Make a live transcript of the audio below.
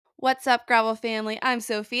What's up, Gravel family? I'm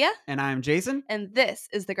Sophia. And I'm Jason. And this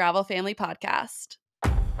is the Gravel Family Podcast.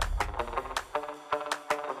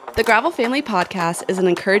 The Gravel Family Podcast is an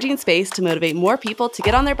encouraging space to motivate more people to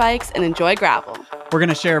get on their bikes and enjoy gravel. We're going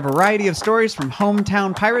to share a variety of stories from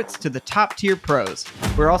hometown pirates to the top-tier pros.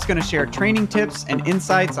 We're also going to share training tips and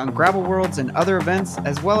insights on Gravel Worlds and other events,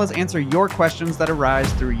 as well as answer your questions that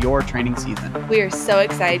arise through your training season. We are so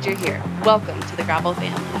excited you're here. Welcome to the Gravel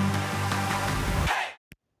Family.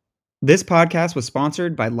 This podcast was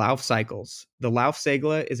sponsored by Lauf Cycles. The Lauf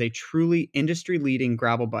Segla is a truly industry-leading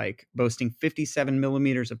gravel bike, boasting 57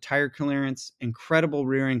 millimeters of tire clearance, incredible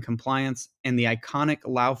rear-end compliance, and the iconic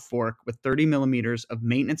Lauf fork with 30 millimeters of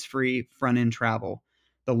maintenance-free front-end travel.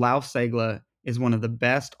 The Lauf Segla is one of the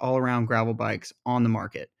best all-around gravel bikes on the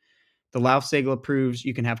market. The Lauf Segla proves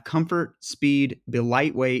you can have comfort, speed, be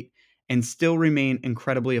lightweight, and still remain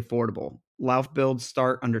incredibly affordable. Lauf builds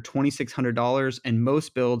start under $2,600, and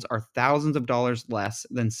most builds are thousands of dollars less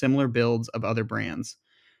than similar builds of other brands.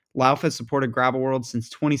 Lauf has supported Gravel World since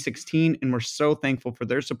 2016, and we're so thankful for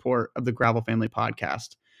their support of the Gravel Family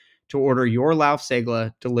Podcast. To order your Lauf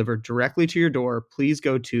Segla delivered directly to your door, please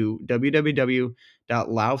go to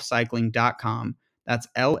www.laufcycling.com. That's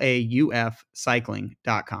LAUF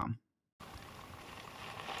cycling.com.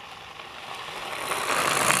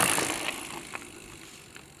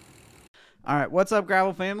 All right, what's up,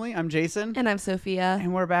 Gravel family? I'm Jason. And I'm Sophia.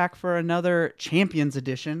 And we're back for another Champions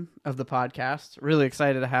edition of the podcast. Really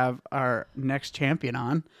excited to have our next champion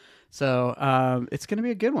on. So it's going to be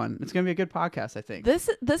a good one. It's going to be a good podcast, I think. This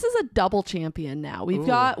is a double champion now. We've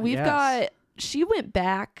got she went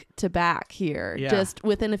back to back here just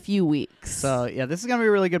within a few weeks. So yeah, this is going to be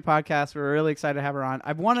a really good podcast. We're really excited to have her on.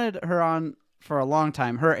 I've wanted her on for a long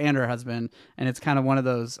time, her and her husband, and it's kind of one of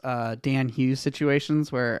those Dan Hughes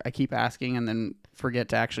situations where I keep asking and then forget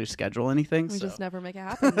to actually schedule anything. We just never make it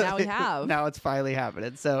happen. Now we have. Now it's finally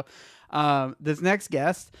happening. So this next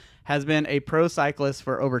guest has been a pro cyclist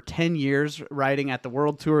for over 10 years, riding at the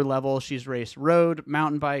World Tour level. She's raced road,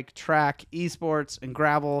 mountain bike, track, esports, and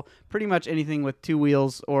gravel, pretty much anything with two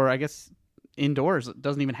wheels, or I guess indoors. It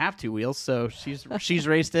doesn't even have two wheels, so she's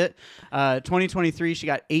raced it. 2023, she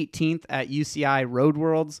got 18th at UCI Road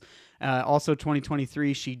Worlds. Also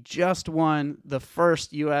 2023, she just won the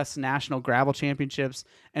first U.S. National Gravel Championships.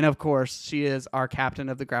 And of course, she is our captain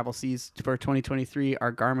of the Gravel Seas for 2023,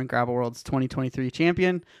 our Garmin Gravel Worlds 2023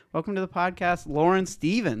 champion. Welcome to the podcast, Lauren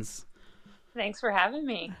Stevens. Thanks for having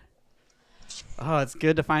me. Oh, it's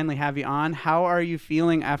good to finally have you on. How are you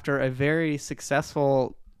feeling after a very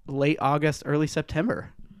successful late August, early September?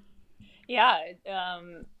 Yeah,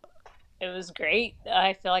 it was great.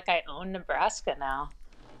 I feel like I own Nebraska now.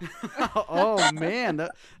 Oh man,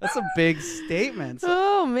 that's a big statement.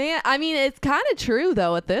 Oh man, I mean it's kind of true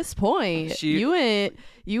though. At this point, you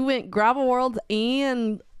went Gravel Worlds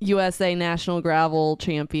and USA National Gravel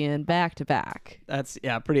Champion back to back. That's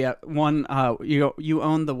pretty. One, you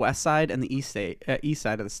own the west side and the east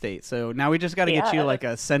side of the state. So now we just got to get you like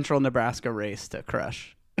a central Nebraska race to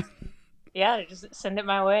crush. Yeah, just send it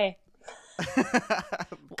my way.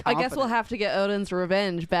 I guess we'll have to get Odin's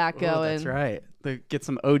Revenge back going. That's right. Get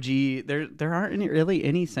some OG. There aren't really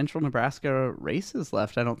any central Nebraska races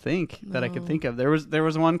left, I don't think, that I could think of. There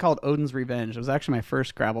was one called Odin's Revenge. It was actually my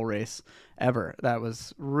first gravel race ever. That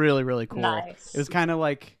was really, really cool. Nice. It was kind of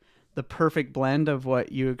like the perfect blend of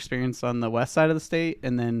what you experienced on the west side of the state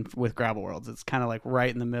and then with Gravel Worlds. It's kind of like right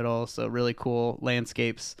in the middle, so really cool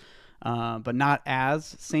landscapes. But not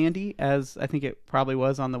as sandy as I think it probably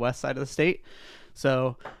was on the west side of the state.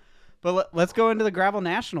 So, but let's go into the Gravel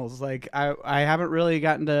Nationals. Like I haven't really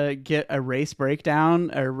gotten to get a race breakdown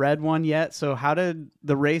or read one yet. So how did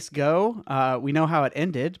the race go? We know how it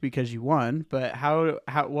ended because you won, but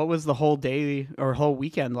what was the whole day or whole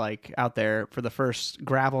weekend like out there for the first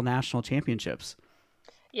Gravel National Championships?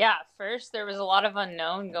 Yeah, first there was a lot of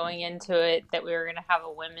unknown going into it that we were going to have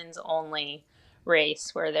a women's only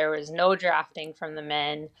race where there was no drafting from the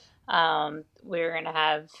men. We were going to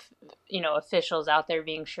have, officials out there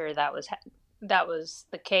being sure that was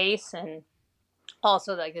the case, and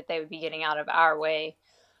also like that they would be getting out of our way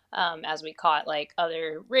as we caught like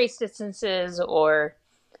other race distances or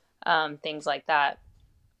things like that.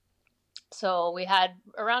 So we had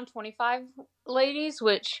around 25 ladies,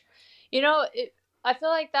 which, I feel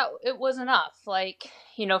like that it was enough. Like,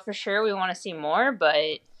 for sure we want to see more,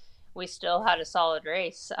 but we still had a solid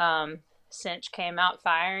race. Cinch came out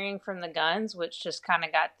firing from the guns, which just kind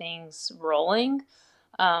of got things rolling,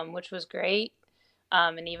 which was great.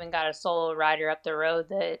 And even got a solo rider up the road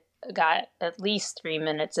that got at least 3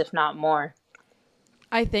 minutes, if not more.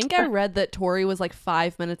 I think I read that Tori was like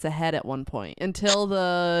 5 minutes ahead at one point until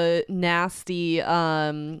the nasty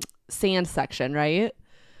sand section, right?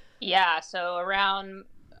 Yeah, I'm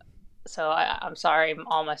sorry,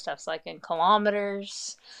 all my stuff's like in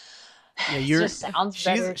kilometers. Yeah, It just sounds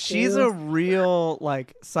better. She's a real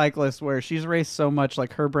like cyclist where she's raced so much,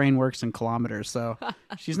 like her brain works in kilometers. So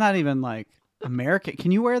she's not even like American.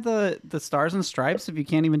 Can you wear the stars and stripes if you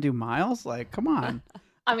can't even do miles? Like, come on.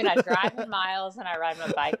 I mean, I drive in miles and I ride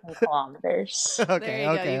my bike in kilometers. Okay,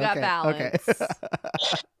 there you go. You got balance.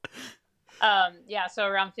 Yeah, so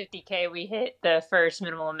around 50K, we hit the first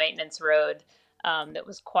minimal maintenance road that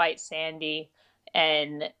was quite sandy.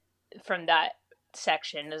 And from that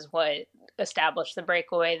section is what established the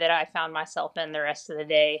breakaway that I found myself in the rest of the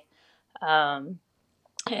day. And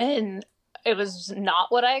it was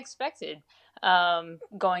not what I expected.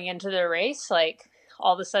 Going into the race, like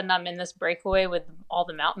all of a sudden I'm in this breakaway with all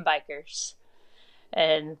the mountain bikers.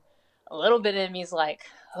 And a little bit of me's like,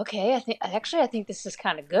 okay, I think this is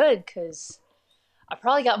kind of good because I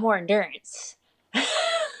probably got more endurance.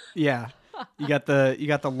 Yeah. You got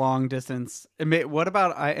the long distance. What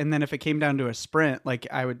about and then if it came down to a sprint, like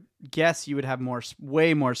I would guess you would have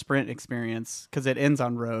way more sprint experience because it ends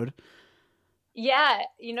on road. Yeah,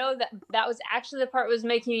 that was actually the part was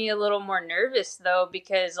making me a little more nervous though,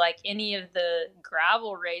 because like any of the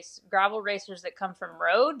gravel racers that come from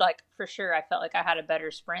road, like for sure I felt like I had a better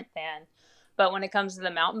sprint than. But when it comes to the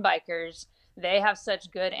mountain bikers, they have such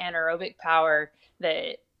good anaerobic power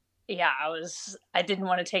that yeah, I didn't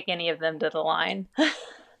want to take any of them to the line.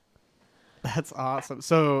 That's awesome.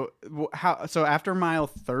 So after mile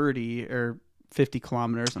 30 or 50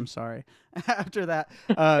 kilometers, I'm sorry. After that,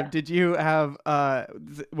 did you have,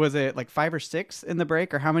 was it like 5 or 6 in the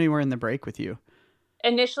break, or how many were in the break with you?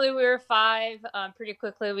 Initially we were 5. Pretty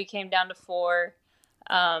quickly we came down to 4.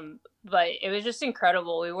 But it was just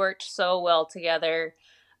incredible. We worked so well together.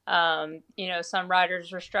 Some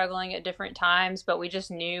riders were struggling at different times, but we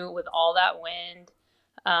just knew with all that wind,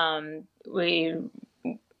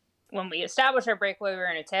 when we established our breakaway, we were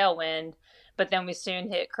in a tailwind, but then we soon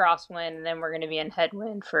hit crosswind, and then we're going to be in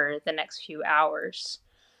headwind for the next few hours.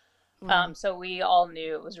 So we all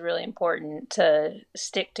knew it was really important to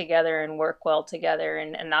stick together and work well together,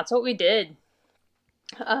 and that's what we did.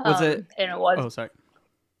 Was it? And it was. Oh, sorry.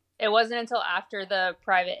 It wasn't until after the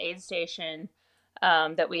private aid station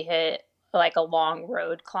that we hit like a long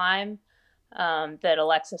road climb that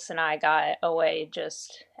Alexis and I got away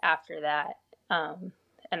just after that.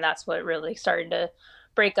 And that's what really started to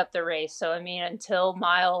break up the race. So, I mean, until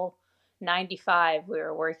mile 95, we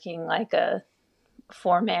were working like a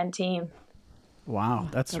 4-man team. Wow,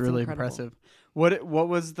 that's really incredible. impressive. What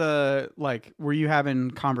was the, like, were you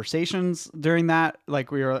having conversations during that?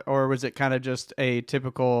 Like or was it kind of just a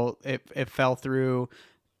typical, it fell through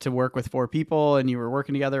to work with 4 people and you were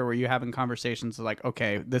working together? Or were you having conversations like,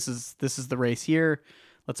 okay, this is the race here.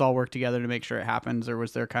 Let's all work together to make sure it happens. Or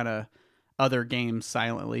was there kind of other games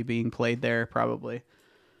silently being played there probably?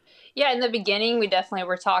 Yeah, in the beginning, we definitely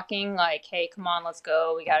were talking like, hey, come on, let's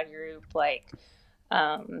go. We got a group, like,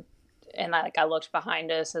 and I looked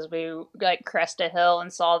behind us as we like crested a hill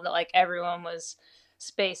and saw that like everyone was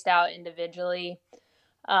spaced out individually.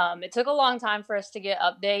 It took a long time for us to get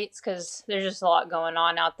updates because there's just a lot going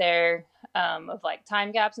on out there of like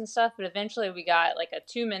time gaps and stuff. But eventually we got like a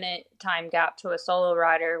 2-minute time gap to a solo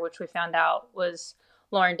rider, which we found out was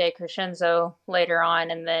Lauren De Crescenzo later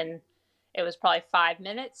on. And then it was probably 5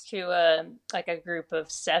 minutes to a group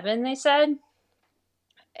of 7, they said.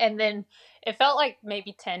 And then it felt like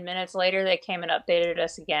maybe 10 minutes later, they came and updated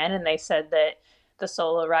us again. And they said that the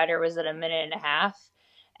solo rider was at 1.5 minutes.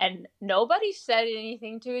 And nobody said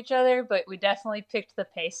anything to each other, but we definitely picked the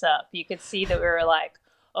pace up. You could see that we were like,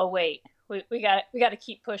 oh, wait, we got to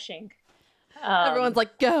keep pushing. Everyone's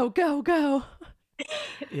like, go, go, go.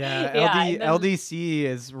 Yeah, LDC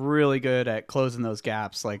is really good at closing those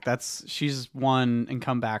gaps. Like she's won and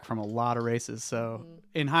come back from a lot of races. So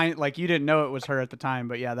in hindsight, like you didn't know it was her at the time,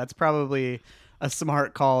 but yeah, that's probably a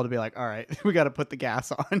smart call to be like, all right, we got to put the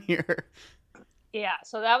gas on here. Yeah,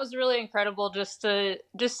 so that was really incredible just to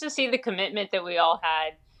see the commitment that we all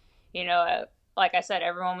had. Like I said,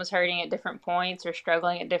 everyone was hurting at different points or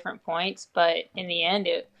struggling at different points, but in the end,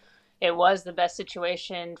 it was the best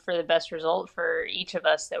situation for the best result for each of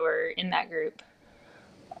us that were in that group.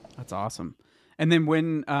 That's awesome. And then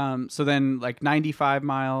when, so then like 95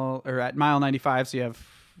 mile or at mile 95, so you have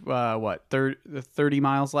 30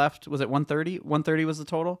 miles left. Was it 130? 130 was the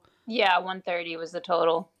total? Yeah, 130 was the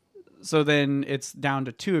total. So then it's down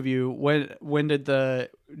to 2 of you. When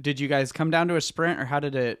did you guys come down to a sprint, or how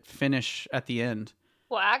did it finish at the end?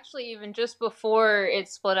 Well, actually, even just before it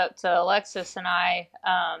split up to Alexis and I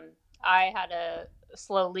had a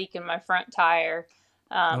slow leak in my front tire.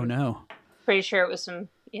 Oh no! Pretty sure it was some.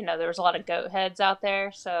 There was a lot of goat heads out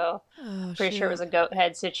there, so pretty sure it was a goat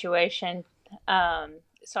head situation.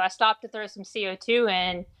 So I stopped to throw some CO2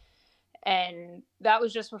 in, and that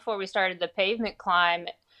was just before we started the pavement climb,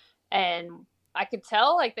 and I could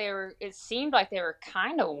tell it seemed like they were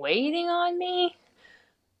kind of waiting on me,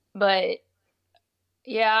 but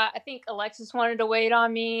yeah, I think Alexis wanted to wait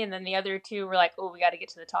on me, and then the other two were like, oh, we got to get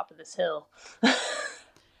to the top of this hill.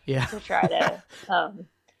 Yeah. To try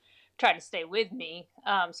to stay with me.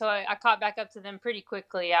 So I caught back up to them pretty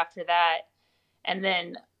quickly after that. And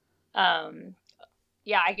then,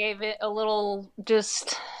 I gave it a little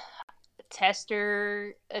just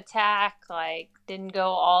tester attack, didn't go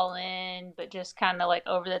all in, but just kind of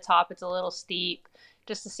over the top. It's a little steep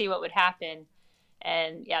just to see what would happen.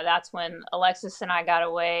 And yeah, that's when Alexis and I got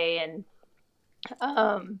away,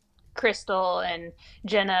 and Crystal and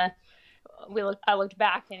Jenna, I looked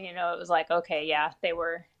back, and it was like, okay, yeah, they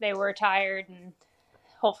were tired, and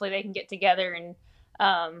hopefully they can get together and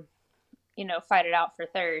fight it out for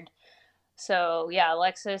third. So yeah,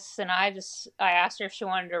 Alexis and I asked her if she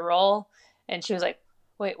wanted to roll, and she was like,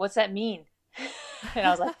 wait, what's that mean? And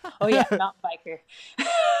I was like, oh yeah, mountain biker.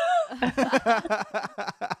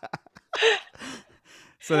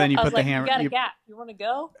 So then you put the hammer. You got a gap. You want to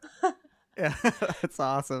go? Yeah, that's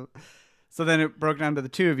awesome. So then it broke down to the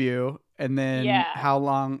two of you, and then how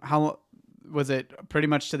long was it? Pretty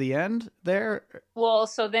much to the end there? Well,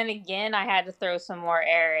 so then again, I had to throw some more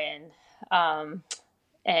air in,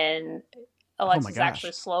 and Alexis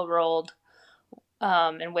actually slow rolled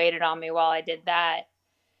and waited on me while I did that.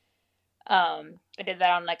 I did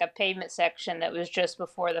that on a pavement section that was just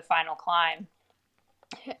before the final climb.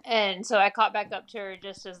 And so I caught back up to her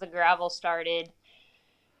just as the gravel started,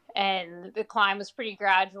 and the climb was pretty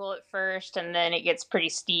gradual at first, and then it gets pretty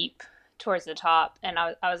steep towards the top. And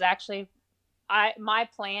I was actually, my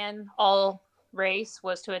plan all race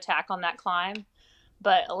was to attack on that climb,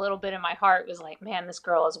 but a little bit in my heart was like, man, this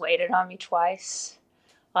girl has waited on me twice.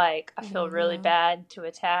 I feel really bad to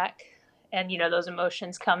attack, and those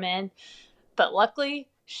emotions come in, but luckily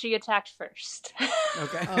she attacked first.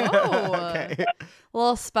 Okay. Oh, okay.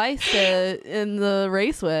 Well, spice it in the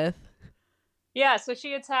race with. Yeah, so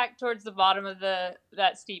she attacked towards the bottom of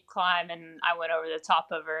that steep climb, and I went over the top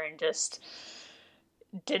of her and just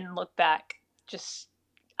didn't look back.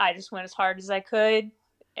 I just went as hard as I could,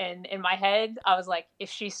 and in my head, I was like, if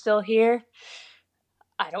she's still here,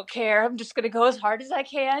 I don't care. I'm just gonna go as hard as I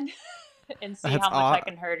can and see how much I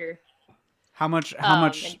can hurt her. How much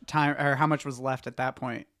time, or how much was left at that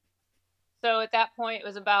point? So at that point, it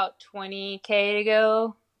was about 20K to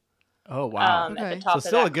go. Oh, wow. At the top so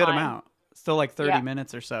still of a good climb. amount. Still 30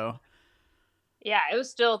 minutes or so. Yeah, it was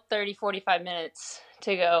still 30, 45 minutes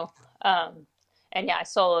to go. And yeah, I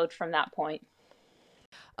soloed from that point.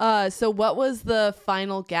 So what was the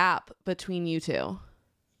final gap between you two?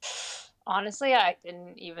 Honestly, I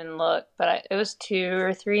didn't even look, but it was 2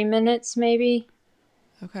 or 3 minutes maybe.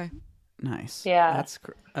 Okay. Nice. Yeah.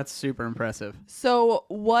 That's super impressive. So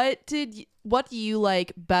what do you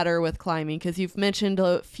like better with climbing? Because you've mentioned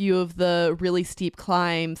a few of the really steep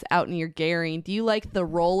climbs out near Gering. Do you like the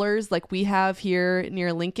rollers like we have here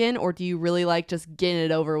near Lincoln, or do you really like just getting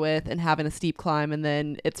it over with and having a steep climb and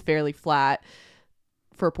then it's fairly flat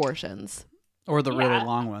for portions? Or the really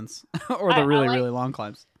long ones. Or the really long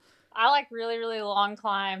climbs. I like really, really long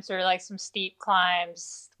climbs, or some steep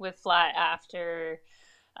climbs with flat after.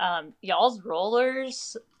 Y'all's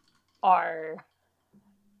rollers are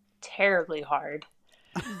terribly hard.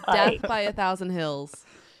 Death by 1,000 hills.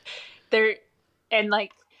 And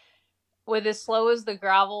with as slow as the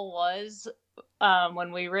gravel was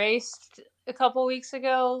when we raced a couple weeks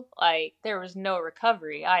ago, there was no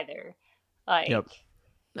recovery either. Yep.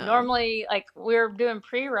 Normally, we were doing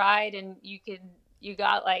pre-ride, and you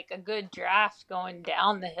got a good draft going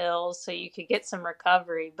down the hills, so you could get some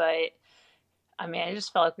recovery, but I mean, I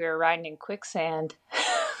just felt like we were riding in quicksand.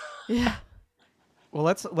 Yeah. Well,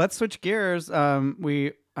 let's switch gears. I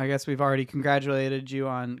guess we've already congratulated you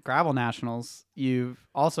on Gravel Nationals. You've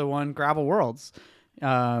also won Gravel Worlds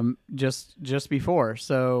just before.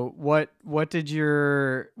 So what was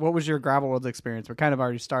your Gravel Worlds experience? We're kind of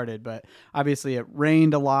already started, but obviously it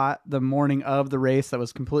rained a lot the morning of the race. That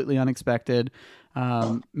was completely unexpected.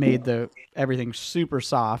 Made everything super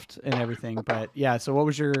soft and everything. But yeah, so what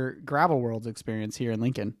was your Gravel Worlds experience here in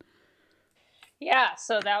Lincoln? Yeah,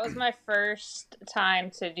 so that was my first time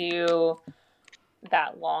to do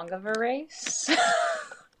that long of a race.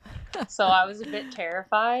 So I was a bit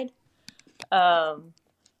terrified.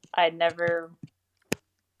 I'd never,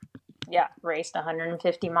 raced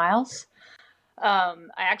 150 miles. I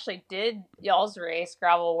actually did y'all's race,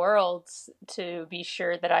 Gravel Worlds, to be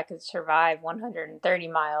sure that I could survive 130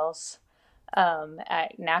 miles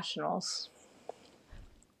at nationals.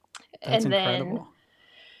 That's And incredible.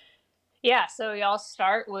 then, so y'all's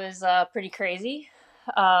start was pretty crazy.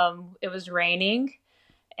 It was raining,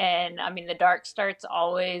 and I mean, the dark start's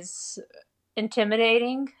always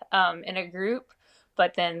intimidating in a group,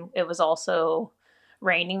 but then it was also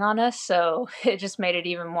raining on us, so it just made it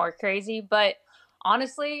even more crazy. But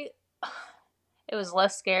honestly, it was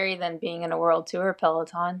less scary than being in a world tour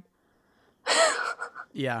peloton.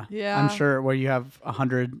 Yeah. Yeah. I'm sure where you have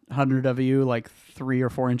 100 of you like 3 or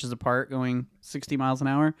 4 inches apart going 60 miles an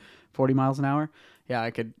hour, 40 miles an hour. Yeah,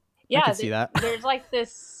 I could see that. There's like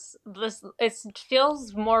this it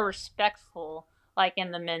feels more respectful, like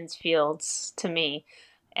in the men's fields to me.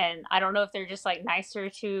 And I don't know if they're just like nicer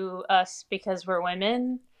to us because we're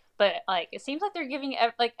women, but like it seems like they're giving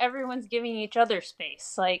like everyone's giving each other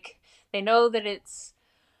space. Like they know that it's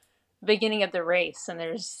beginning of the race and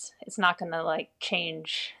it's not going to like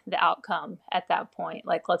change the outcome at that point.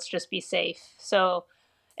 Like let's just be safe. So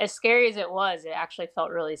as scary as it was, it actually felt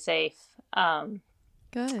really safe.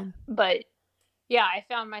 Good. But yeah, I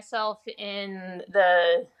found myself in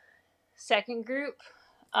the second group,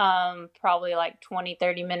 probably like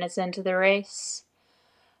 20-30 minutes into the race,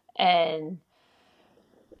 and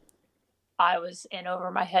I was in over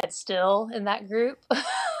my head still in that group.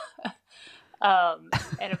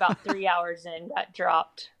 And about 3 hours in, got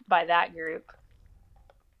dropped by that group.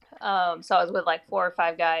 So I was with like 4 or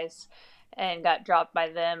 5 guys and got dropped by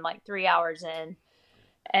them like 3 hours in.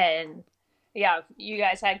 And yeah, you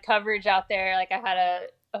guys had coverage out there. Like I had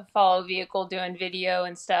a follow vehicle doing video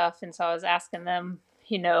and stuff. And so I was asking them,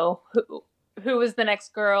 who was the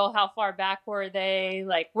next girl? How far back were they?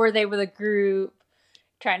 Like, were they with a group?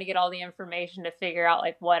 Trying to get all the information to figure out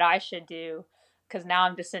like what I should do. Because now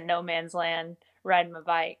I'm just in no man's land riding my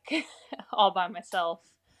bike all by myself.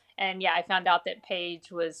 And yeah, I found out that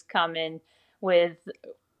Paige was coming with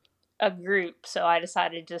a group. So I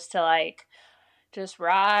decided just to just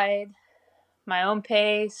ride my own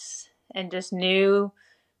pace and just knew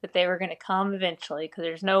that they were going to come eventually, because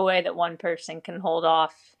there's no way that one person can hold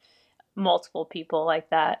off multiple people like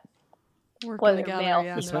that. Working together, male,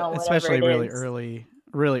 yeah. female, Especially whatever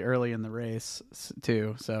really early in the race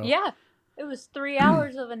too. So yeah, it was 3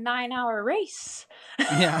 hours of a 9-hour race.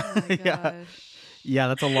 yeah, Oh my yeah, gosh.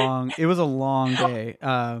 yeah. It was a long day.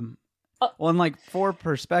 Well, and like for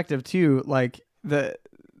perspective too, like the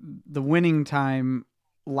winning time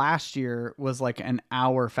last year was like an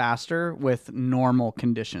hour faster with normal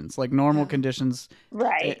conditions. Like normal conditions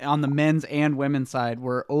Right. on the men's and women's side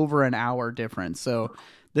were over an hour difference. So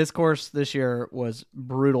this course this year was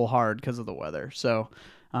brutal hard because of the weather. So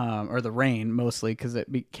or the rain mostly, because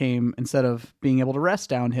it became, instead of being able to rest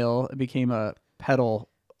downhill, it became a pedal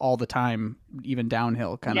all the time, even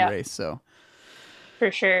downhill kind of race. So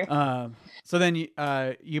for sure. So then you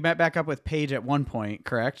met back up with Paige at one point,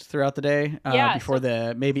 correct? Throughout the day, before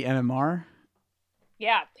the maybe MMR.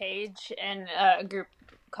 Yeah, Paige and a group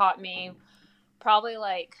caught me probably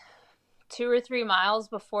like 2 or 3 miles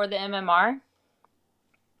before the MMR,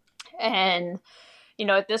 and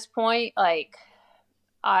at this point, like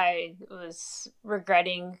I was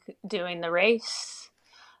regretting doing the race,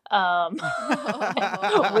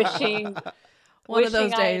 wishing. One of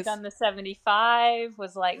those I days. had done the 75,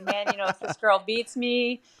 was like, man, if this girl beats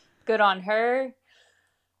me, good on her.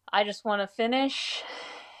 I just want to finish.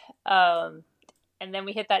 And then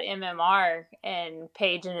we hit that MMR, and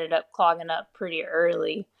Paige ended up clogging up pretty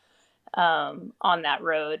early on that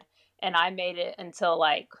road. And I made it until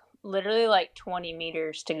literally 20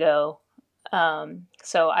 meters to go.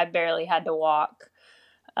 So I barely had to walk.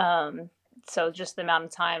 So just the amount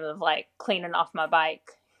of time of cleaning off my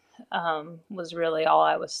bike was really all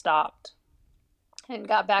I was stopped, and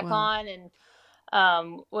got back on, and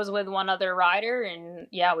was with one other rider, and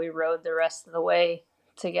yeah, we rode the rest of the way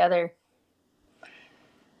together.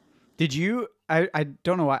 Did you, I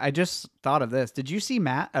don't know why, I just thought of this. Did you see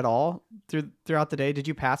Matt at all throughout the day? Did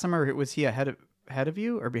you pass him, or was he ahead of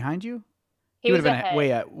you or behind you? He would have been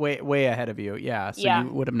way ahead of you. Yeah. So you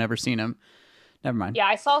would have never seen him. Never mind. Yeah,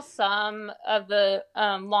 I saw some of the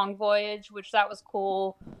long voyage, which that was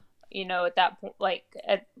cool. At that point,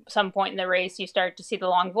 at some point in the race, you start to see the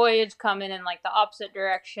long voyage coming in the opposite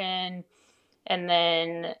direction, and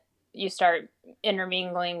then you start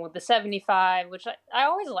intermingling with the 75, which I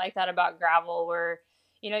always like that about gravel, where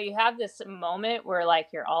you have this moment where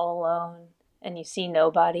you're all alone and you see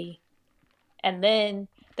nobody, and then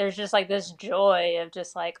there's just like this joy of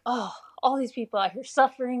just like, oh, all these people out here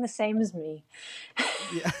suffering the same as me.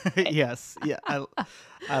 Yeah. Yes. Yeah.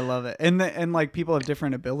 I love it. And like people have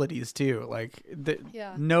different abilities too. Like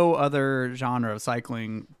Yeah. no other genre of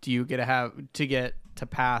cycling do you get to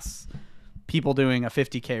pass people doing a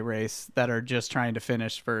 50K race that are just trying to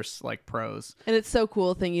finish first, like pros. And it's so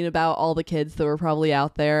cool thinking about all the kids that were probably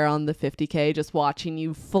out there on the 50K just watching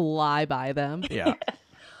you fly by them. Yeah.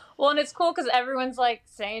 Well, and it's cool because everyone's like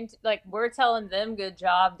saying, like, we're telling them good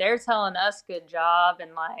job, they're telling us good job,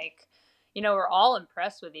 and like, you know, we're all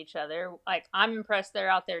impressed with each other. Like, I'm impressed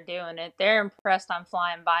they're out there doing it. They're impressed I'm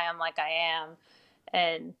flying by them like I am.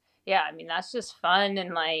 And yeah, I mean, that's just fun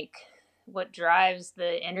and like what drives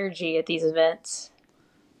the energy at these events.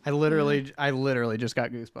 I literally just got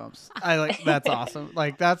goosebumps. That's awesome.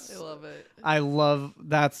 Like I love it.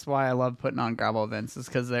 That's why I love putting on gravel events, is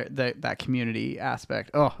because that community aspect.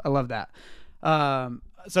 Oh, I love that.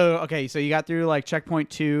 So you got through like checkpoint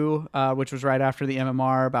 2, which was right after the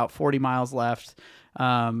MMR, about 40 miles left.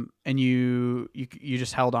 And you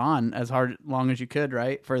just held on as long as you could,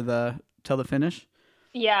 right? Till the finish.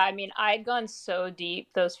 Yeah, I mean, I'd gone so deep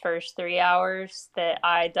those first 3 hours that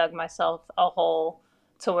I dug myself a hole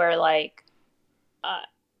to where like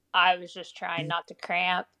I was just trying not to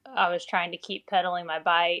cramp. I was trying to keep pedaling my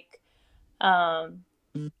bike. And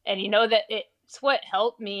you know that it's what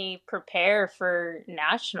helped me prepare for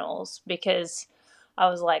nationals, because I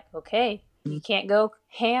was like, okay, you can't go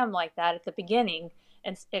ham like that at the beginning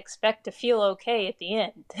and expect to feel okay at the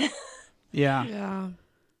end. Yeah. Yeah.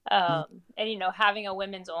 And you know, having a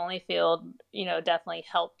women's only field, you know, definitely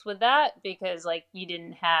helped with that, because like you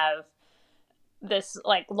didn't have this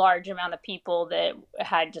like large amount of people that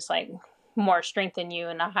had just like more strength than you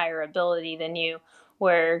and a higher ability than you,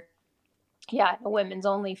 where yeah, a women's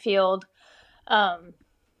only field, yeah,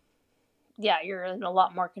 you're in a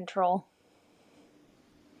lot more control.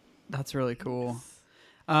 That's really cool.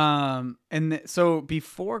 So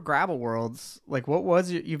before Gravel Worlds, like what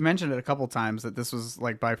was you've mentioned it a couple times that this was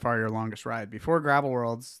like by far your longest ride. Before Gravel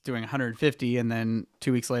Worlds, doing 150 and then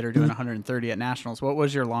 2 weeks later doing 130 at nationals, what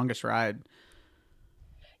was your longest ride?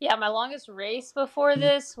 Yeah, my longest race before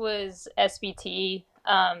this was SBT,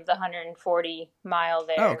 the 140 mile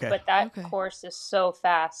there. Oh, okay. But that course is so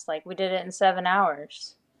fast. Like we did it in 7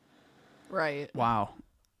 hours. Right. Wow.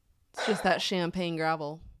 It's just that champagne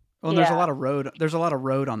gravel. Well, there's a lot of road. There's a lot of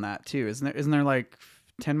road on that too, isn't there? Isn't there like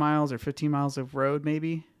 10 miles or 15 miles of road,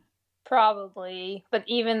 maybe? Probably, but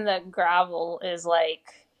even the gravel is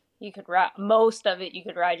like you could ride most of it. You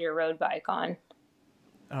could ride your road bike on.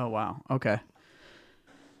 Oh wow! Okay,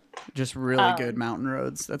 just really good mountain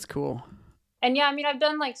roads. That's cool. And yeah, I mean, I've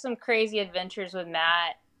done like some crazy adventures with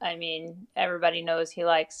Matt. I mean, everybody knows he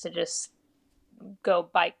likes to just go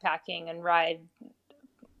bike packing and ride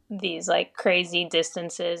these like crazy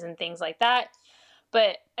distances and things like that.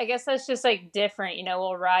 But I guess that's just like different. You know,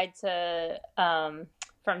 we'll ride to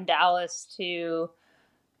from Dallas to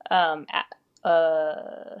San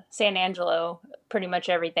Angelo pretty much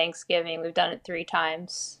every Thanksgiving. We've done it 3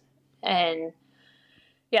 times. And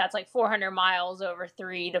yeah, it's like 400 miles over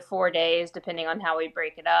 3 to 4 days, depending on how we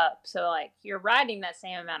break it up. So like you're riding that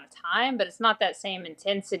same amount of time, but it's not that same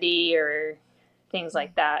intensity or things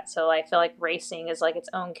like that. So I feel like racing is like its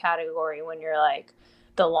own category when you're like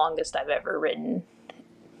the longest I've ever ridden.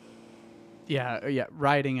 Yeah,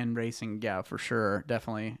 riding and racing, yeah, for sure,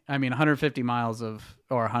 definitely. I mean, 150 miles of,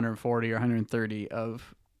 or 140 or 130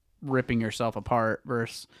 of ripping yourself apart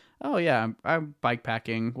versus, oh yeah, I'm bike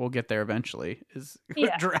packing, we'll get there eventually, is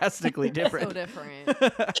drastically different. So different.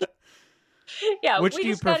 Yeah, which we do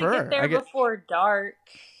you just gotta prefer? get there before dark.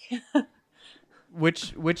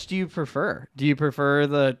 Which do you prefer? Do you prefer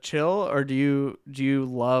the chill, or do you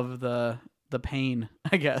love the pain,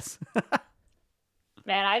 I guess?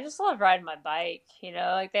 Man, I just love riding my bike, you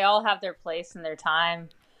know, like they all have their place and their time.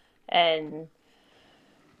 And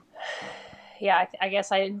yeah, I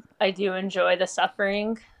guess I do enjoy the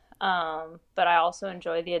suffering, but I also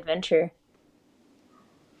enjoy the adventure.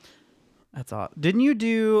 That's awesome. Didn't you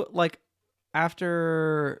do like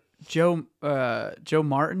after Joe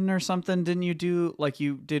Martin or something? Didn't you do like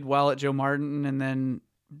you did well at Joe Martin and then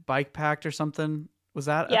bike packed or something? Was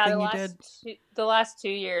that a thing you did? The last 2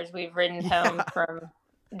 years we've ridden home from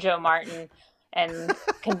Joe Martin and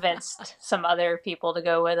convinced some other people to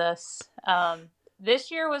go with us. This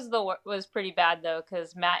year was pretty bad though,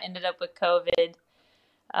 because Matt ended up with COVID.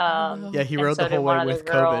 Yeah, he rode the whole way with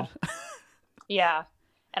COVID. Yeah,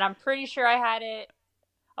 and I'm pretty sure I had it.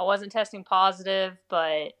 I wasn't testing positive,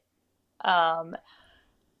 but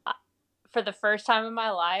for the first time in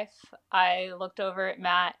my life, I looked over at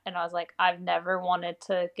Matt and I was like, I've never wanted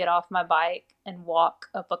to get off my bike and walk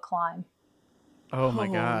up a climb. Oh my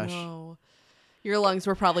gosh. No. Your lungs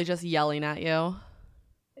were probably just yelling at you.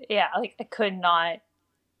 Yeah, like I could not.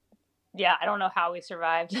 Yeah, I don't know how we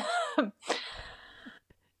survived. That's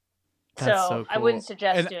so So I cool. wouldn't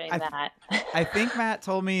suggest And doing I that. I think Matt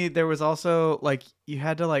told me there was also like you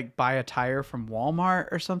had to like buy a tire from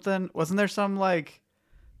Walmart or something. Wasn't there some like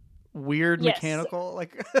weird Yes. mechanical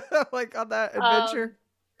like like on that adventure?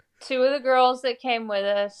 Two of the girls that came with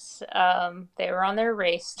us, they were on their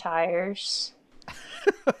race tires.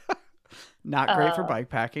 Not great for bike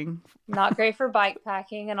packing. Not great for bike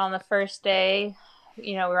packing. And on the first day,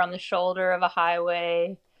 we were on the shoulder of a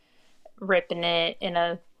highway, ripping it in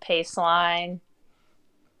a pace line.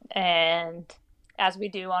 And as we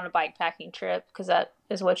do on a bike packing trip, because that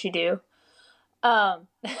is what you do. And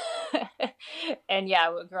yeah,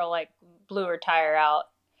 a girl like blew her tire out,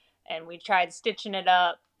 and we tried stitching it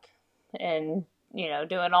up and,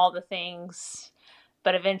 doing all the things.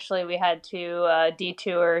 But eventually we had to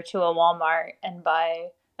detour to a Walmart and buy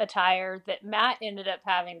a tire that Matt ended up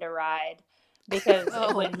having to ride because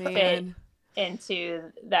it wouldn't fit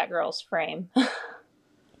into that girl's frame.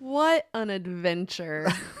 What an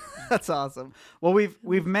adventure. That's awesome. Well,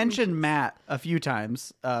 we've mentioned Matt a few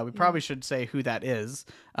times. We probably should say who that is.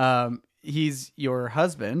 He's your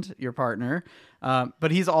husband, your partner, but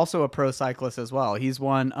he's also a pro cyclist as well. He's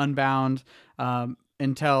won Unbound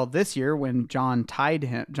until this year when John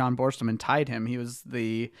Borsteman tied him. He was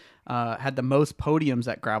had the most podiums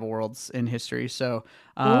at Gravel Worlds in history. So,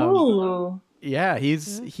 Ooh. yeah,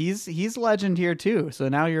 he's legend here too. So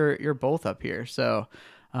now you're both up here. So,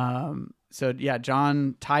 yeah,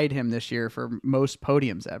 John tied him this year for most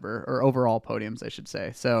podiums ever, or overall podiums, I should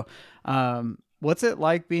say. So, what's it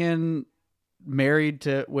like being married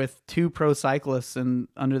with two pro cyclists and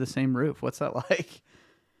under the same roof? What's that like?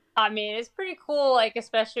 I mean, it's pretty cool, like,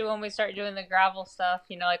 especially when we start doing the gravel stuff.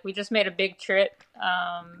 Like, we just made a big trip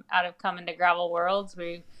out of coming to Gravel Worlds.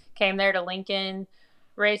 We came there to Lincoln,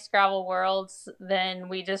 raced Gravel Worlds. Then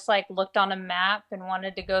we just, like, looked on a map and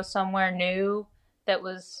wanted to go somewhere new that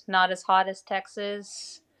was not as hot as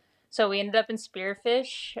Texas. So we ended up in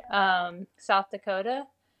Spearfish, South Dakota.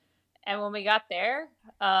 And when we got there,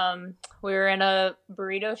 we were in a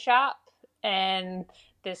burrito shop, and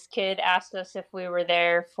this kid asked us if we were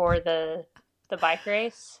there for the bike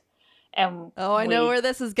race. And I know where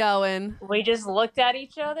this is going. We just looked at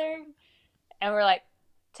each other and we're like,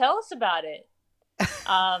 tell us about it.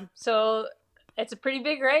 So it's a pretty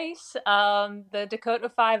big race. The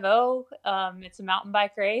Dakota 5-0, it's a mountain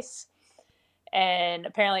bike race. And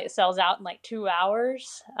apparently it sells out in like 2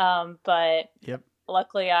 hours. But yep.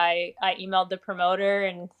 Luckily I emailed the promoter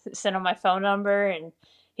and sent him my phone number, and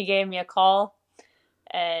he gave me a call.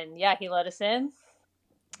 And yeah, he let us in.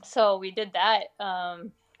 So we did that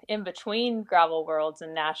in between Gravel Worlds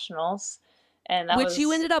and Nationals. And that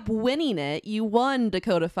you ended up winning it. You won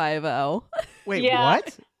Dakota 5-0. Wait, Yeah.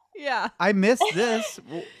 what? Yeah. I missed this.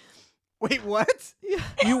 Wait, what? Yeah.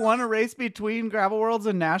 You won a race between Gravel Worlds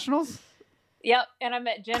and Nationals? Yep. And I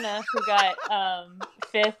met Jenna, who got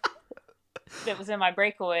fifth. That was in my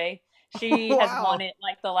breakaway. She has won it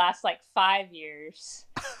like the last 5 years.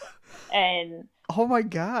 And oh my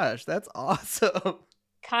gosh, that's awesome.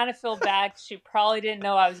 kind of feel bad 'cause she probably didn't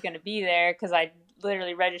know I was going to be there because I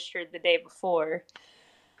literally registered the day before.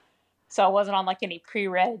 So I wasn't on any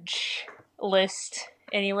pre-reg list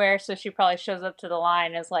anywhere. So she probably shows up to the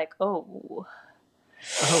line and is like, oh,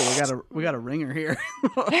 we got a ringer here.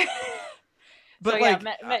 But so yeah,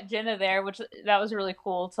 met Jenna there, which that was really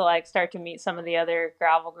cool to start to meet some of the other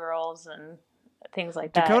gravel girls and things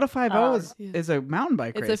like that. Dakota 5-0 is a mountain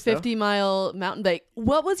bike race. It's a 50-mile mountain bike.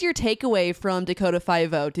 What was your takeaway from Dakota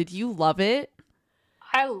 5-0? Did you love it?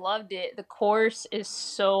 I loved it. The course is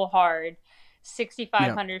so hard.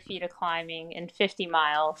 6,500 feet of climbing and 50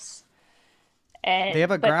 miles. And they have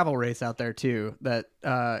a gravel race out there too that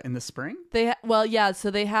in the spring. So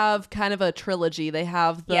they have kind of a trilogy. They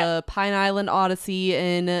have the Pine Island Odyssey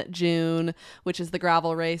in June, which is the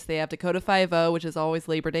gravel race. They have Dakota 5-0, which is always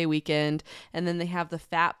Labor Day weekend, and then they have the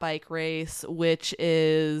Fat Bike race, which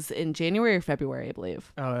is in January or February, I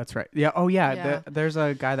believe. Oh, that's right. Yeah. Oh, yeah. There's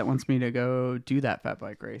a guy that wants me to go do that Fat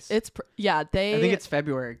Bike race. I think it's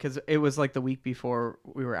February because it was the week before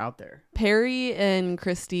we were out there. Perry and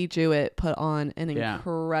Christy Jewett put on an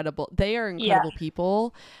incredible. They are incredible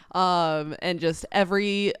people, and just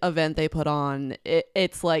every event they put on,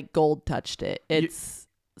 it's like gold touched it. It's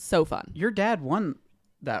so fun. Your dad won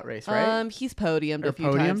that race, right? He's podiumed a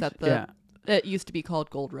few times at the It used to be called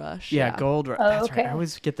Gold Rush. Yeah, Gold Rush. Oh, That's okay. right. I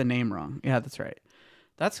always get the name wrong. Yeah, that's right.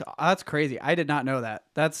 That's crazy. I did not know that.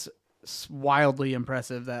 That's wildly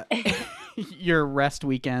impressive that your rest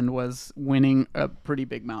weekend was winning a pretty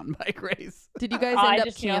big mountain bike race. Did you guys I end up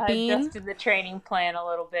just camping? adjusted the training plan a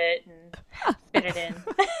little bit and fit it in.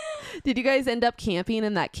 Did you guys end up camping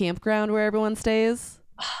in that campground where everyone stays?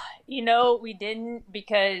 We didn't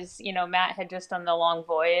because, Matt had just done the long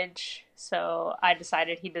voyage. So I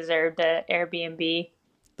decided he deserved an Airbnb.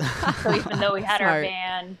 So even though we had our Smart.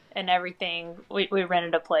 van and everything, we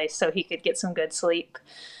rented a place so he could get some good sleep.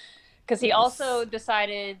 Because he also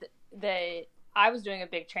decided that I was doing a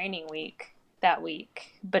big training week that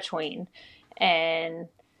week between. And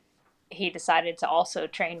he decided to also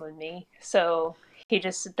train with me. So he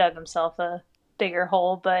just dug himself a bigger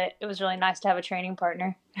hole, but it was really nice to have a training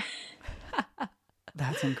partner.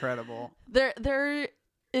 That's incredible. There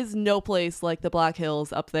is no place like the Black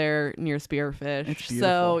Hills up there near Spearfish. It's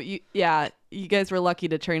So beautiful. you guys were lucky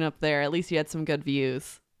to train up there. At least you had some good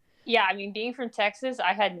views. Yeah, I mean, being from Texas,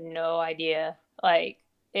 I had no idea. Like,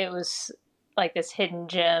 it was like this hidden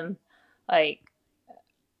gem. Like,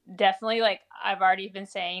 definitely, like, I've already been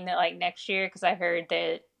saying that, like, next year, because I heard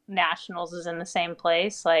that Nationals is in the same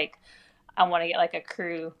place. Like, I want to get, like, a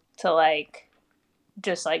crew to, like,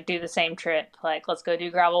 just, like, do the same trip. Like, let's go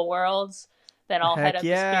do Gravel Worlds. Then I'll head Heck up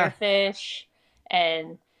yeah. to Spearfish.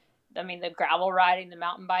 And, I mean, the gravel riding, the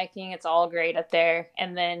mountain biking, it's all great up there.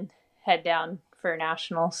 And then head down for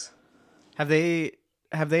Nationals. Have they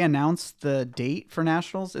announced the date for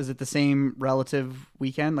Nationals? Is it the same relative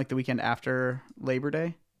weekend, like the weekend after Labor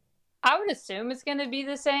Day? I would assume it's going to be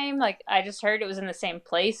the same. Like, I just heard it was in the same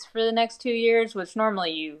place for the next 2 years, which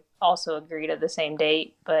normally you also agree to the same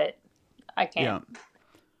date, but I can't. Yeah.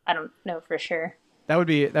 I don't know for sure. That would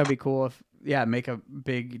be cool if make a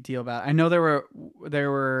big deal about it. I know there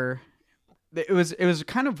were it was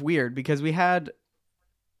kind of weird because we had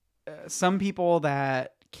some people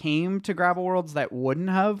that came to Gravel Worlds that wouldn't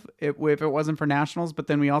have if it wasn't for Nationals, but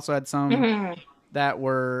then we also had some that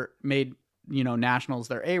were made Nationals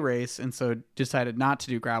their A race and so decided not to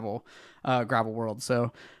do Gravel Worlds.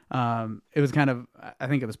 So it was kind of, I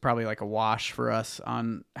think it was probably like a wash for us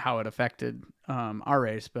on how it affected our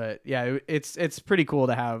race, but yeah, it's pretty cool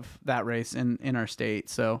to have that race in our state.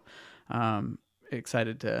 So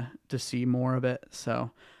excited to see more of it.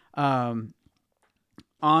 So on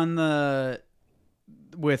the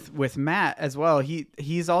with Matt as well,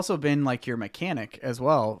 he's also been like your mechanic as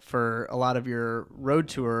well for a lot of your road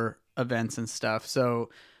tour events and stuff. So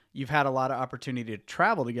you've had a lot of opportunity to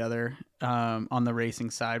travel together on the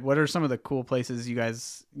racing side. What are some of the cool places you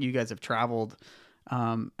guys have traveled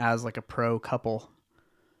as like a pro couple?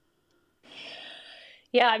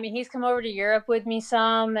 Yeah, I mean, he's come over to Europe with me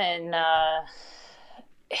some, and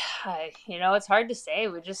it's hard to say.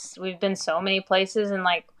 We've been so many places, and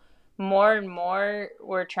like more and more,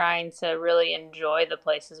 we're trying to really enjoy the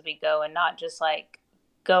places we go, and not just like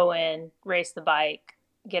go in, race the bike,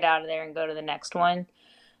 get out of there, and go to the next one.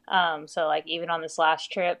 So like even on this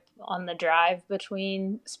last trip on the drive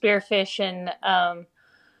between Spearfish and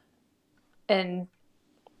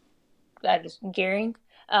Gearing,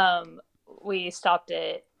 we stopped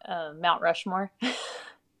at Mount Rushmore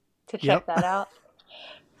to check that out.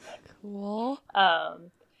 Cool.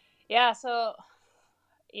 Yeah, so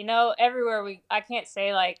everywhere I can't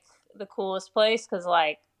say like the coolest place because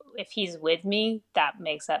like if he's with me, that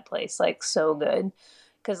makes that place like so good.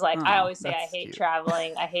 Because, like, I always say I hate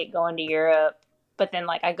traveling. I hate going to Europe. But then,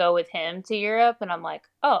 like, I go with him to Europe, and I'm like,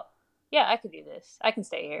 oh, yeah, I could do this. I can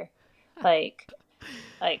stay here. Like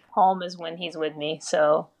home is when he's with me.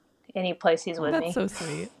 So, any place he's with me. That's so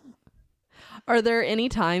sweet. Are there any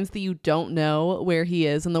times that you don't know where he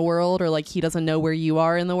is in the world or, like, he doesn't know where you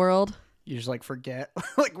are in the world? You just, like, forget,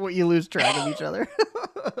 like, what you lose track of each other?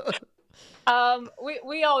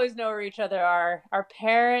 We always know where each other are. Our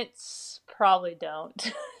parents probably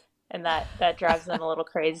don't, and that drives them a little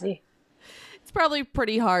crazy. It's probably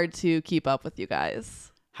pretty hard to keep up with you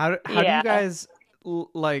guys. How do you guys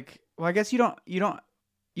like? Well, I guess you don't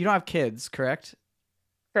have kids, correct?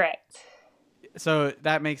 Correct. So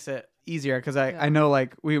that makes it easier because I know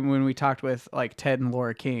like when we talked with like Ted and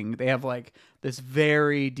Laura King, they have like this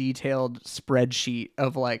very detailed spreadsheet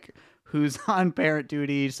of like who's on parent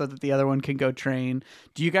duty so that the other one can go train.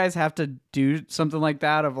 Do you guys have to do something like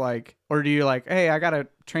that of like, or do you like, hey, I got a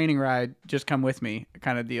training ride, just come with me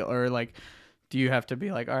kind of deal? Or like, do you have to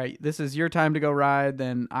be like, all right, this is your time to go ride,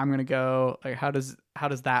 then I'm going to go? Like, how does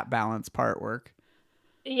that balance part work?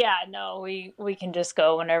 Yeah, no, we can just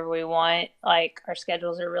go whenever we want. Like our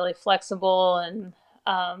schedules are really flexible and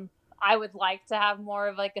I would like to have more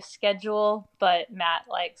of like a schedule, but Matt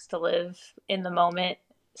likes to live in the moment.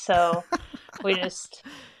 So we just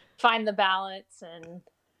find the balance, and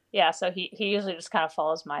yeah, so he usually just kind of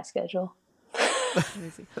follows my schedule.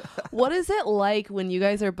 Crazy. What is it like when you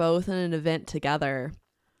guys are both in an event together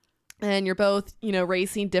and you're both,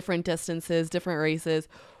 racing different distances, different races?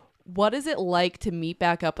 What is it like to meet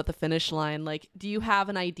back up at the finish line? Like, do you have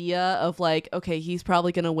an idea of like, okay, he's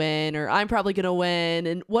probably going to win or I'm probably going to win?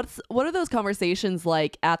 And what are those conversations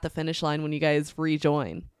like at the finish line when you guys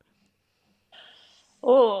rejoin?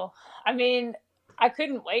 Oh, I mean, I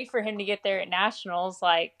couldn't wait for him to get there at nationals.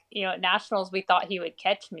 Like, at nationals, we thought he would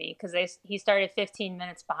catch me because he started 15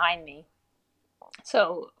 minutes behind me.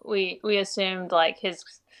 So we assumed like his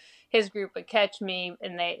group would catch me,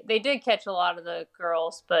 and they did catch a lot of the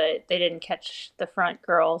girls, but they didn't catch the front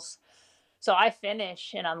girls. So I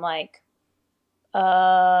finish, and I'm like,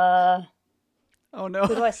 oh no,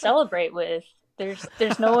 who do I celebrate with? There's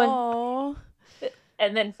no one. Aww.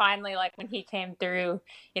 And then finally, like when he came through,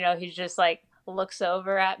 he just like looks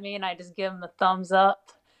over at me, and I just give him the thumbs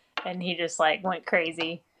up, and he just like went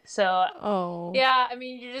crazy. So yeah, I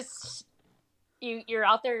mean, you're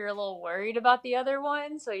out there, you're a little worried about the other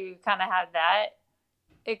one, so you kind of have that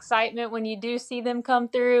excitement when you do see them come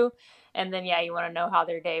through, and then you want to know how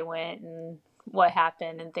their day went and what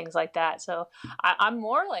happened and things like that. So I'm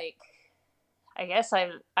more like, I guess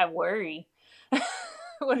I worry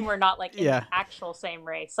when we're not like in the actual same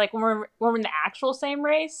race. Like when we're in the actual same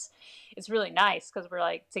race, it's really nice because we're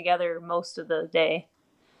like together most of the day.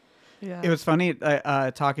 Yeah, it was funny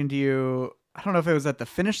talking to you. I don't know if it was at the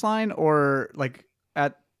finish line or like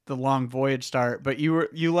at the long voyage start, but you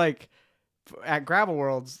like at Gravel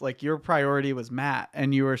Worlds, like your priority was Matt,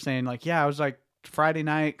 and you were saying like, yeah, I was like Friday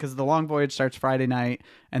night because the long voyage starts Friday night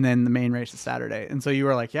and then the main race is Saturday. And so you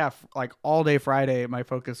were like, yeah, like all day Friday, my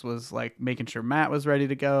focus was like making sure Matt was ready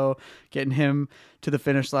to go, getting him to the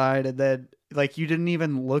finish line. And then like, you didn't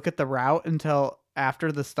even look at the route until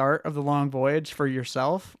after the start of the long voyage for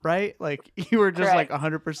yourself, right? Like you were just like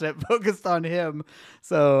 100% focused on him.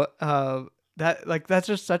 So that's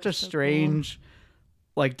just such a strange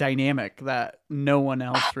like dynamic that no one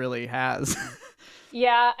else really has.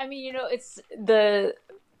 Yeah, I mean, it's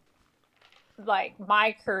like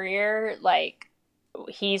my career, like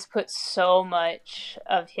he's put so much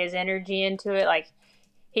of his energy into it. Like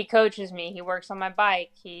he coaches me, he works on my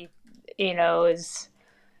bike, he is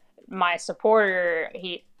my supporter,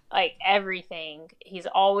 he like everything. He's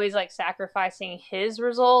always like sacrificing his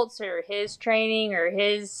results or his training or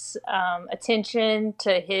his attention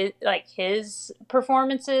to his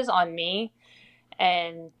performances on me.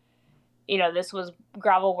 And this was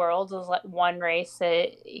Gravel Worlds was like one race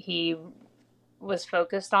that he was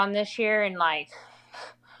focused on this year, and like,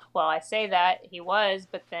 well, I say that he was,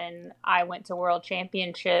 but then I went to World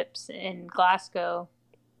Championships in Glasgow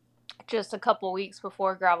just a couple weeks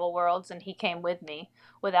before Gravel Worlds, and he came with me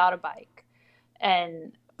without a bike.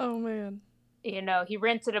 And oh man, he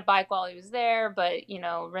rented a bike while he was there, but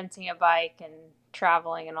renting a bike and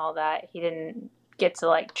traveling and all that, he didn't get to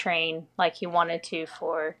like train like he wanted to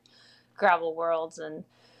for Gravel Worlds. And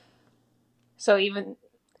so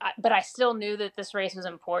but I still knew that this race was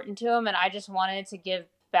important to him, and I just wanted to give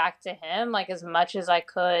back to him like as much as I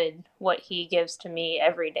could what he gives to me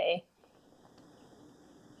every day.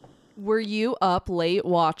 Were you up late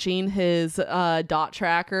watching his dot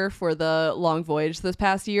tracker for the long voyage this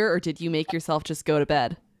past year, or did you make yourself just go to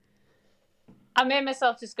bed? I made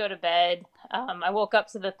myself just go to bed. I woke up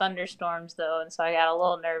to the thunderstorms though, and so I got a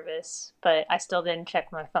little nervous, but I still didn't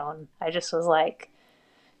check my phone. I just was like,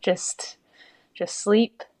 just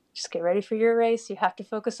sleep. Just get ready for your race. You have to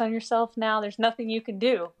focus on yourself now. There's nothing you can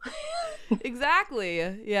do. Exactly.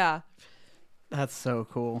 Yeah. That's so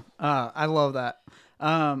cool. I love that.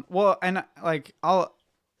 Well, and like I'll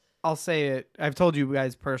say it. I've told you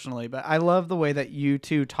guys personally, but I love the way that you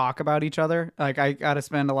two talk about each other. Like I got to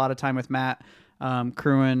spend a lot of time with Matt,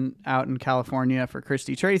 crewing out in California for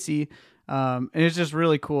Christy Tracy. And it's just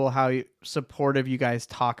really cool how supportive you guys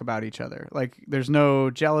talk about each other. Like there's no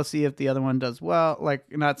jealousy if the other one does well. Like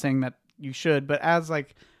not saying that you should, but as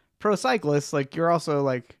like pro cyclists, like you're also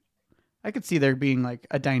like, I could see there being like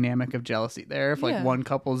a dynamic of jealousy there if like one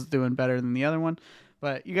couple's doing better than the other one.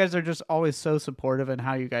 But you guys are just always so supportive in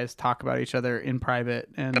how you guys talk about each other in private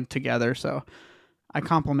and together. So I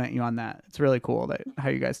compliment you on that. It's really cool that how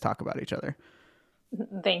you guys talk about each other.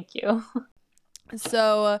 Thank you.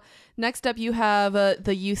 So next up you have the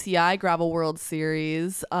UCI Gravel World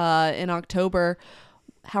Series in October.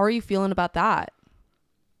 How are you feeling about that?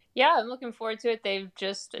 Yeah, I'm looking forward to it. They've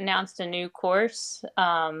just announced a new course.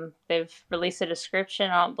 They've released a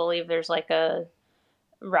description. I don't believe there's like a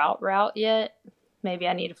route yet. Maybe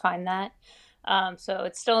I need to find that. So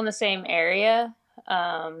it's still in the same area,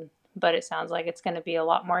 but it sounds like it's going to be a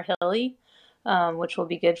lot more hilly, which will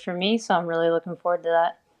be good for me. So I'm really looking forward to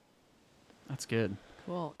that. That's good.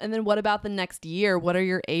 Cool. And then what about the next year? What are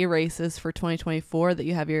your A races for 2024 that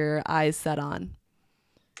you have your eyes set on?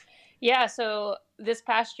 Yeah, so this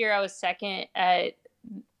past year I was second at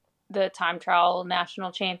the time trial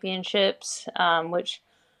national championships, which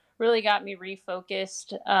really got me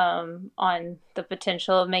refocused on the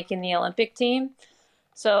potential of making the Olympic team.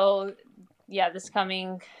 So, yeah, this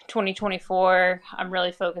coming 2024, I'm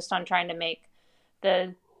really focused on trying to make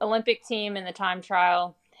the Olympic team in the time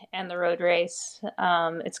trial and the road race.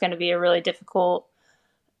 It's going to be a really difficult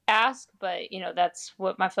ask, but that's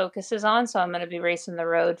what my focus is on. So I'm going to be racing the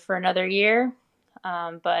road for another year.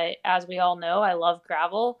 But as we all know, I love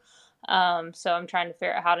gravel. So I'm trying to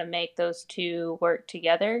figure out how to make those two work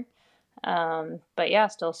together. But yeah,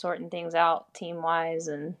 still sorting things out team wise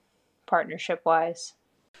and partnership wise.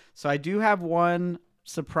 So I do have one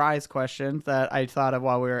surprise question that I thought of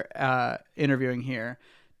while we were interviewing here.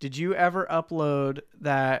 Did you ever upload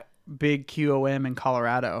that big QOM in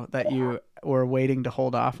Colorado that you were waiting to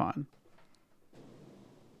hold off on?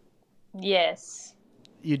 Yes.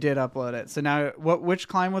 You did upload it. So now which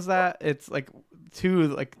climb was that? It's like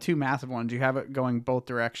two massive ones. You have it going both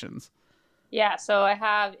directions. Yeah, so I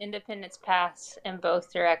have Independence Pass in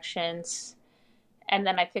both directions. And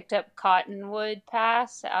then I picked up Cottonwood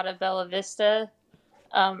Pass out of Bella Vista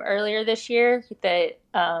earlier this year that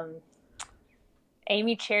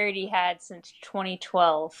Amy Charity had since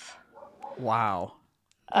 2012. Wow.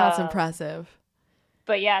 That's impressive.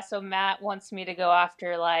 But yeah, so Matt wants me to go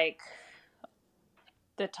after like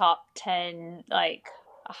the top 10 like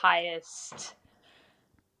highest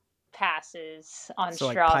passes on so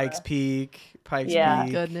Strava. Like Pikes Peak, Yeah.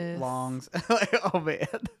 Peak, Goodness. Longs. Oh man.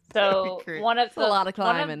 So one of It's a lot of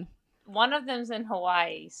climbing. One of them's in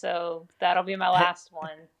Hawaii, so that'll be my last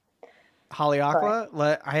one.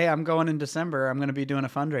 Haleakala? Hey, I'm going in December. I'm going to be doing a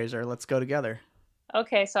fundraiser. Let's go together.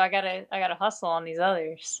 Okay, so I gotta hustle on these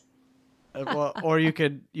others. Well, or you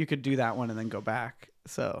could do that one and then go back.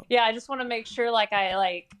 So Yeah, I just want to make sure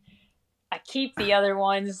I keep the other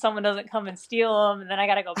ones. Someone doesn't come and steal them, and then I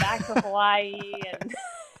gotta go back to Hawaii. And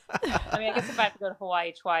I mean, I guess if I have to go to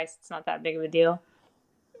Hawaii twice, it's not that big of a deal.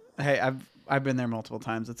 Hey, I've been there multiple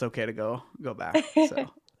times. It's okay to go back. So.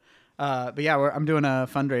 But yeah, I'm doing a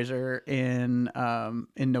fundraiser in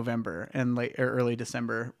November and early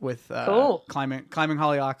December with Cool. climbing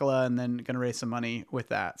Haleakala, and then gonna raise some money with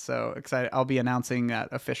that. So excited! I'll be announcing that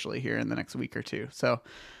officially here in the next week or two. So,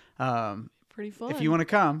 Pretty fun. if you want to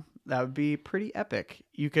come, that would be pretty epic.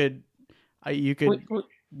 You could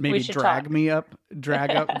maybe we should drag talk. me up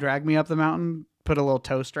the mountain. Put a little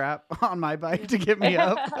tow strap on my bike to get me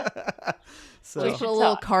up. So Just put a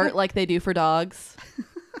little cart like they do for dogs.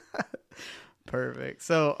 Perfect.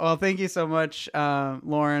 So, well, thank you so much,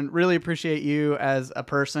 Lauren. Really appreciate you as a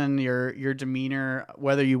person. Your demeanor,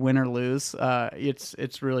 whether you win or lose,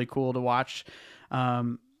 it's really cool to watch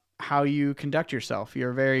how you conduct yourself.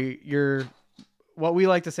 You're what we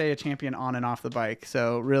like to say, a champion on and off the bike.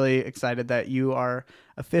 So, really excited that you are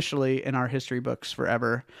officially in our history books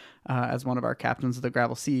forever as one of our captains of the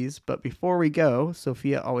Gravel Seas. But before we go,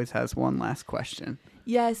 Sophia always has one last question.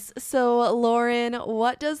 Yes. So, Lauren,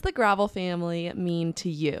 what does the Gravel family mean to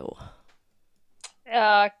you?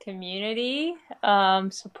 Community,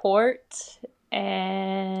 support,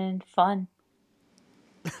 and fun.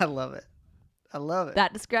 I love it.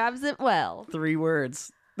 That describes it well. 3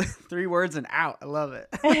 words. 3 words and out. I love it.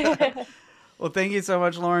 Well, thank you so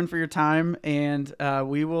much, Lauren, for your time. And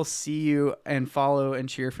we will see you and follow and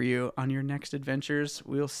cheer for you on your next adventures.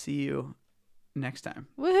 We'll see you next time.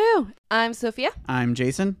 Woohoo! I'm Sophia. I'm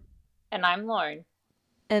Jason. And I'm Lauren.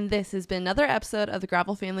 And this has been another episode of the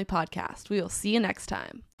Gravel Family Podcast. We will see you next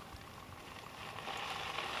time.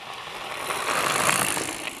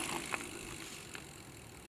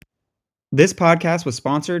 This podcast was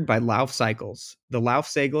sponsored by Lauf Cycles. The Lauf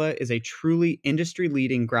Segla is a truly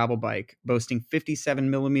industry-leading gravel bike boasting 57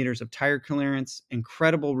 millimeters of tire clearance,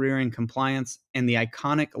 incredible rear-end compliance, and the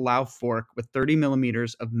iconic Lauf fork with 30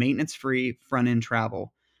 millimeters of maintenance-free front-end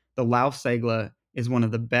travel. The Lauf Segla is one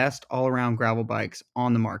of the best all-around gravel bikes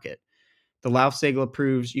on the market. The Lauf Segla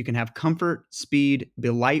proves you can have comfort, speed, be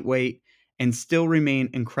lightweight, and still remain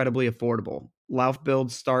incredibly affordable. Lauf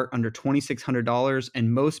builds start under $2,600,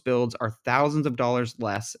 and most builds are thousands of dollars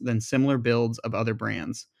less than similar builds of other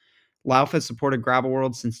brands. Lauf has supported Gravel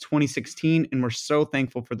Worlds since 2016, and we're so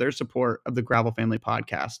thankful for their support of the Gravel Family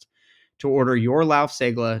Podcast. To order your Lauf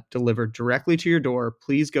Segla delivered directly to your door,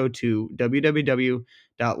 please go to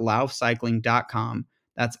www.laufcycling.com.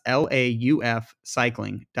 That's LAUF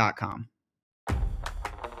cycling.com.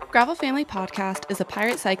 Gravel Family Podcast is a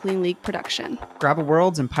Pirate Cycling League production. Gravel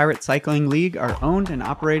Worlds and Pirate Cycling League are owned and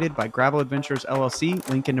operated by Gravel Adventures LLC,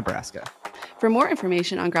 Lincoln, Nebraska. For more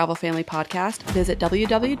information on Gravel Family Podcast, visit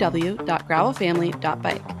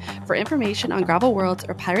www.gravelfamily.bike. For information on Gravel Worlds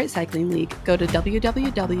or Pirate Cycling League, go to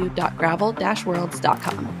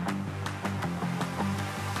www.gravel-worlds.com.